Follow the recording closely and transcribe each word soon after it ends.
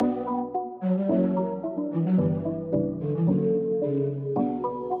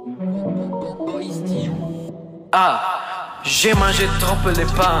J'ai mangé trop les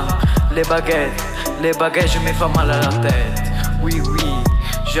pains, les baguettes, je me fais mal à la tête. Oui,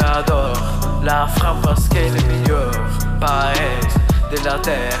 j'adore la frappe parce qu'elle est meilleure. Paix de la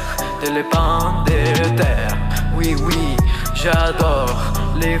terre, de les pains de terre. Oui, j'adore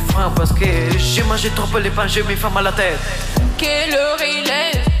les frappes parce que j'ai mangé trop les pains, je me fais mal à la tête. Quelle heure il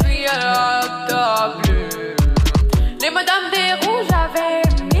est, puis à la table. Les madames des rouges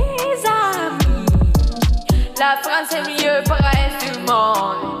avec mes amis. La France est mieux pour le reste du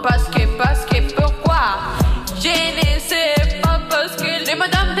monde. Parce que pourquoi? Je ne sais pas parce que les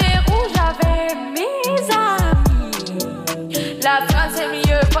madames des rouges avec mes amis. La France est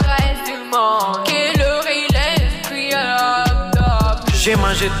mieux pour le reste du monde. Quelle heure il est, puis à la table. J'ai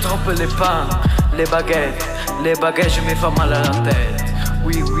mangé trop les pains, les baguettes, je me fais mal à la tête.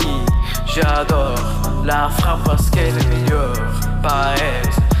 Oui, j'adore la frappe parce qu'elle est meilleure. Paix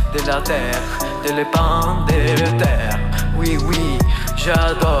de la terre, de les pains de terre. Oui,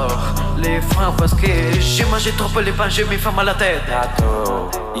 j'adore les frappes parce que j'ai mangé trop les pains, je me fais mal à la tête.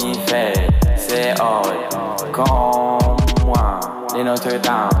 Gâteau, il fait ses oreilles comme moi. Les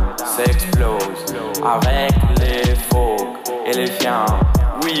Notre-Dame s'explosent avec les phoques et les fiens.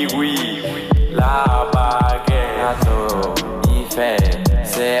 Oui, la baguette. Gâteau, il fait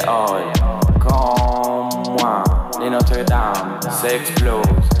ses oreilles comme moi. Les Notre-Dame s'explosent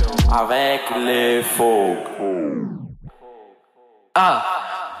avec les phoques.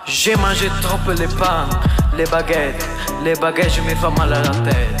 J'ai mangé trop les pains, les baguettes, je me fais mal à la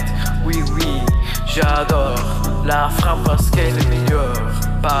tête. Oui, j'adore la frappe parce qu'elle est meilleure.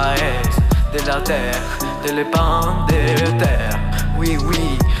 Paix de la terre, de les pains de terre. Oui,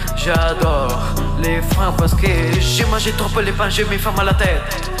 j'adore les frappes parce que j'ai mangé trop les pains, je me fais mal à la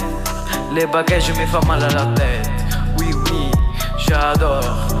tête. Les baguettes, je me fais mal à la tête. Oui,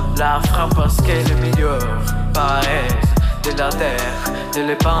 j'adore la frappe parce qu'elle est meilleure. Paix de la terre, de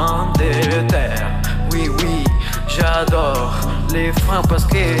les pains de terre. Oui, j'adore les frappes parce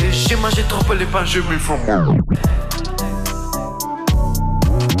que j'ai mangé trop les pains, je me fais mal.